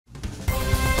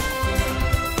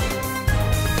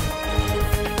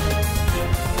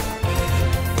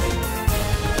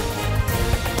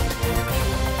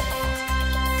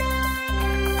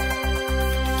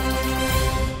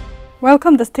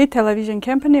Welcome the state television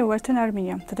company of Western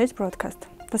Armenia. Today's broadcast.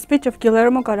 The speech of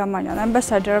Guillermo, Karamanyan,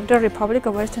 ambassador of the Republic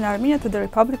of Western Armenia to the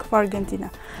Republic of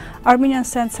Argentina. Armenian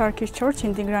St. Sarkis Church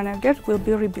in Tigranakert will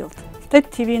be rebuilt.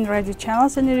 State TV and radio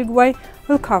channels in Uruguay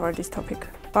will cover this topic.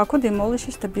 Baku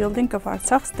demolishes the building of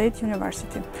Artsakh State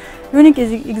University. Unique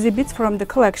exhibits from the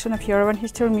collection of Yerevan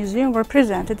History Museum were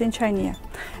presented in China.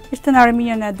 Eastern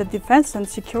Armenian at the Defense and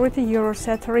Security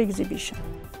EUROSATORY exhibition.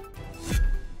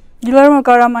 Guillermo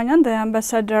Karamanyan, the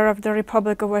ambassador of the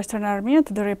Republic of Western Armenia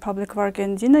to the Republic of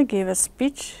Argentina, gave a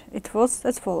speech. It was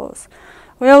as follows.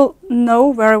 We all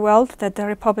know very well that the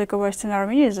Republic of Western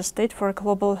Armenia is a state for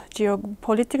global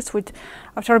geopolitics, which,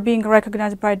 after being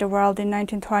recognized by the world in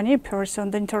 1920, appears on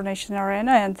the international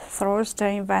arena and throws the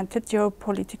invented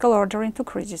geopolitical order into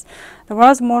crisis. The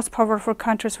world's most powerful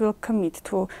countries will commit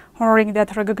to honoring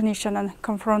that recognition and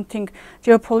confronting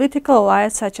geopolitical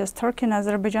allies such as Turkey and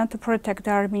Azerbaijan to protect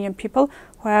the Armenian people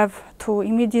who have two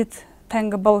immediate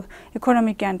tangible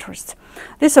economic interests.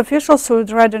 These officials who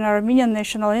threaten Armenian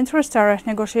national interests are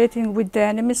negotiating with the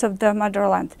enemies of the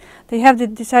motherland. They have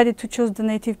decided to choose the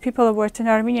native people of Western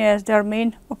Armenia as their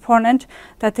main opponent,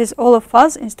 that is, all of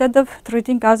us, instead of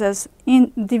treating us as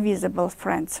indivisible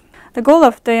friends. The goal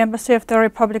of the Embassy of the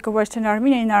Republic of Western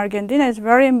Armenia in Argentina is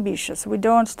very ambitious. We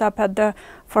don't stop at the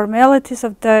formalities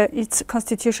of its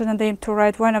constitution and aim to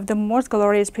write one of the most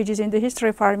glorious pages in the history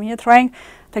of Armenia, trying,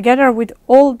 together with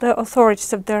all the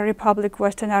authorities of the Republic of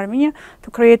Western Armenia, to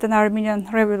create an Armenian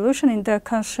revolution in the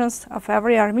conscience of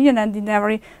every Armenian and in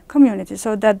every community,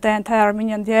 so that the entire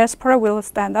Armenian diaspora will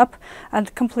stand up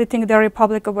and, completing the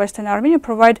Republic of Western Armenia,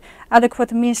 provide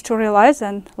adequate means to realize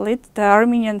and lead the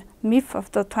Armenian myth of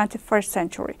the 21st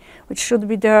century, which should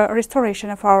be the restoration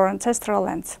of our ancestral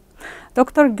lands.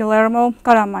 Dr. Guillermo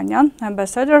Karamanyan,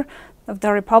 ambassador of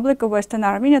the Republic of Western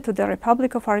Armenia to the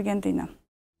Republic of Argentina.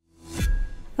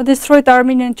 The destroyed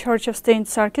Armenian Church of St.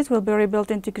 Sarkis will be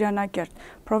rebuilt in Tigranakert,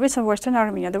 province of Western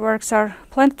Armenia. The works are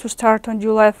planned to start on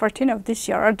July 14 of this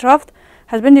year. A draft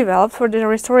has been developed for the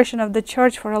restoration of the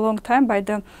church for a long time by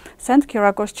the St.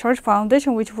 Kyriakos Church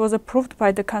Foundation, which was approved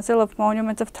by the Council of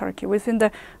Monuments of Turkey. Within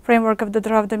the framework of the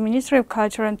draft, the Ministry of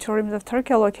Culture and Tourism of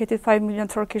Turkey allocated 5 million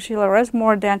Turkish liras,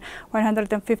 more than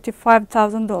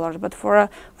 $155,000. But for a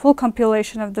full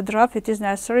compilation of the draft, it is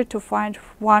necessary to find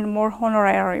one more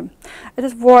honorarium. It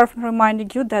is worth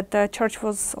reminding you that the church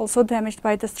was also damaged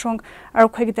by the strong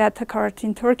earthquake that occurred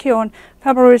in Turkey on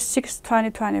February 6,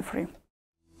 2023.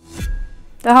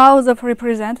 The House of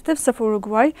Representatives of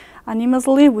Uruguay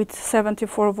unanimously, with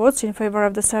 74 votes in favor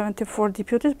of the 74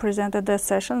 deputies present at the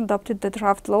session, adopted the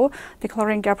draft law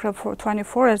declaring April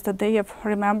 24 as the day of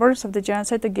remembrance of the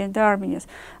genocide against the Armenians.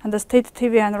 And the state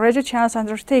TV and radio channels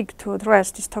undertake to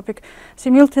address this topic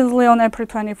simultaneously on April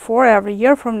 24 every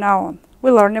year from now on.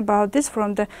 We learn about this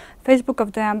from the Facebook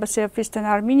of the Embassy of Eastern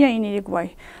Armenia in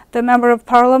Uruguay. The Member of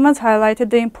Parliament highlighted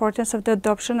the importance of the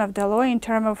adoption of the law in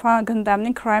terms of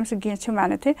condemning crimes against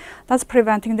humanity, thus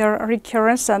preventing their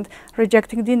recurrence and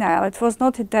rejecting denial. It was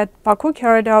noted that Baku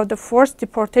carried out the forced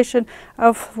deportation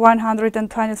of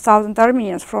 120,000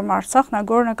 Armenians from Artsakh,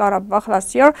 Nagorno-Karabakh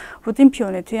last year with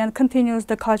impunity and continues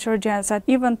the cultural genocide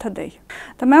even today.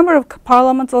 The Member of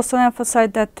Parliament also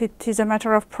emphasized that it is a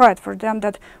matter of pride for them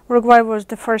that Uruguay was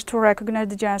the first to recognize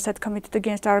the genocide committed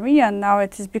against Armenia, and now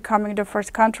it is becoming the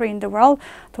first country in the world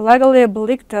to legally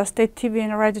oblige the state TV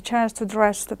and radio channels to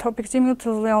address the topic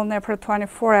simultaneously on April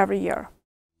 24 every year.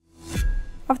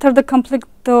 After the complete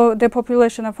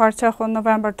depopulation of Artsakh on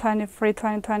November 23,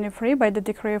 2023, by the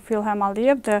decree of Ilham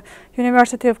Aliyev, the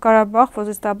University of Karabakh was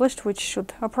established, which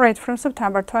should operate from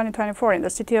September 2024 in the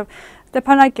city of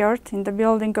Tigranakert in the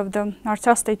building of the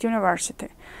Artsakh State University.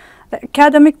 The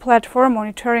academic platform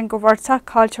monitoring of Artsakh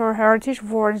cultural heritage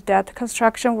warns that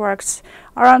construction works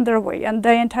are underway and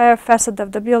the entire facade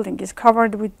of the building is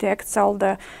covered with decks. All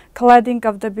the cladding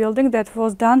of the building that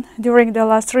was done during the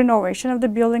last renovation of the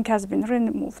building has been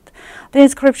removed. The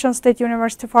inscription State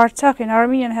University of Artsakh in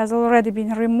Armenian has already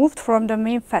been removed from the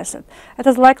main facade. It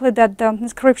is likely that the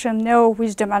inscription "Know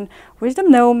Wisdom" and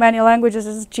 "Wisdom Know Many Languages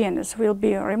as Genius" will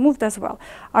be removed as well.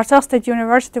 Artsakh State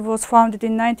University was founded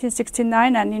in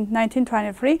 1969 and in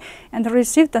 1923 and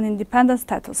received an independent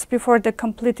status. Before the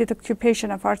completed occupation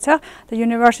of Artsakh, the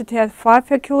university had 5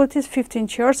 faculties, 15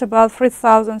 chairs, about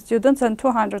 3,000 students and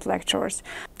 200 lecturers.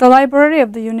 The library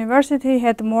of the university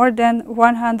had more than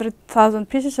 100,000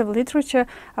 pieces of literature.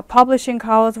 A publishing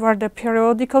house where the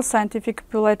periodical scientific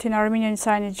bulletin Armenian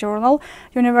Science Journal,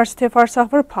 University of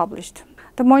Artsakh were published.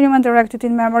 The monument, erected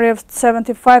in memory of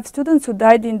 75 students who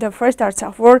died in the First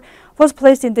Artsakh War, was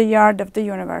placed in the yard of the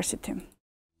university.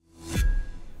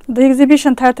 The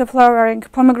exhibition titled Flowering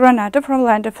Pomegranate from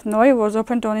Land of Noi was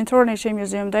opened on International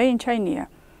Museum Day in China.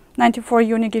 94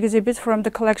 unique exhibits from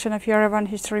the collection of Yerevan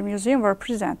History Museum were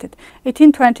presented.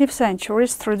 18th 20th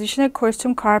centuries traditional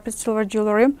costume, carpet, silver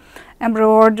jewelry,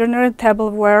 embroidery,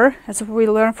 tableware. As we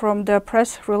learn from the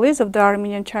press release of the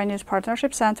Armenian Chinese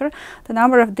Partnership Center, the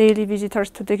number of daily visitors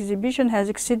to the exhibition has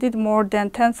exceeded more than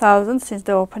 10,000 since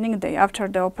the opening day. After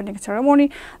the opening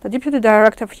ceremony, the deputy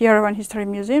director of Yerevan History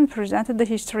Museum presented the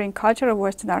history and culture of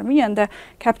Western Armenia and the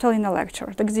capital in a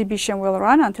lecture. The exhibition will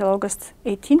run until August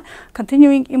 18,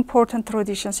 continuing important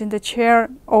traditions in the chair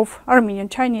of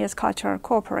Armenian-Chinese cultural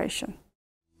cooperation.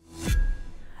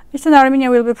 Eastern Armenia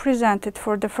will be presented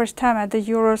for the first time at the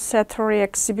EUROSATORY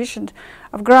exhibition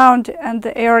of ground and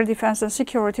air defense and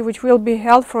security, which will be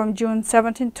held from June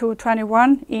 17 to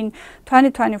 21 in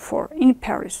 2024 in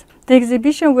Paris. The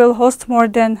exhibition will host more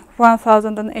than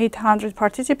 1,800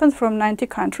 participants from 90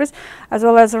 countries, as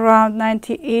well as around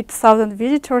 98,000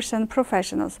 visitors and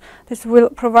professionals. This will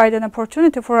provide an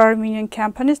opportunity for Armenian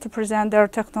companies to present their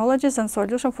technologies and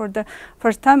solutions for the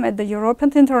first time at the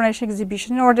European International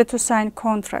Exhibition in order to sign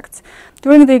contracts.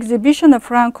 During the exhibition, a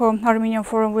Franco-Armenian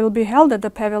Forum will be held at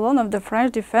the pavilion of the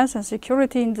French Defense and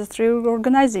Security Industry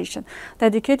Organization,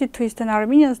 dedicated to Eastern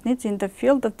Armenians' needs in the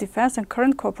field of defense and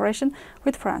current cooperation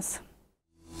with France.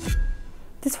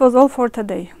 This was all for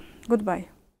today. Goodbye.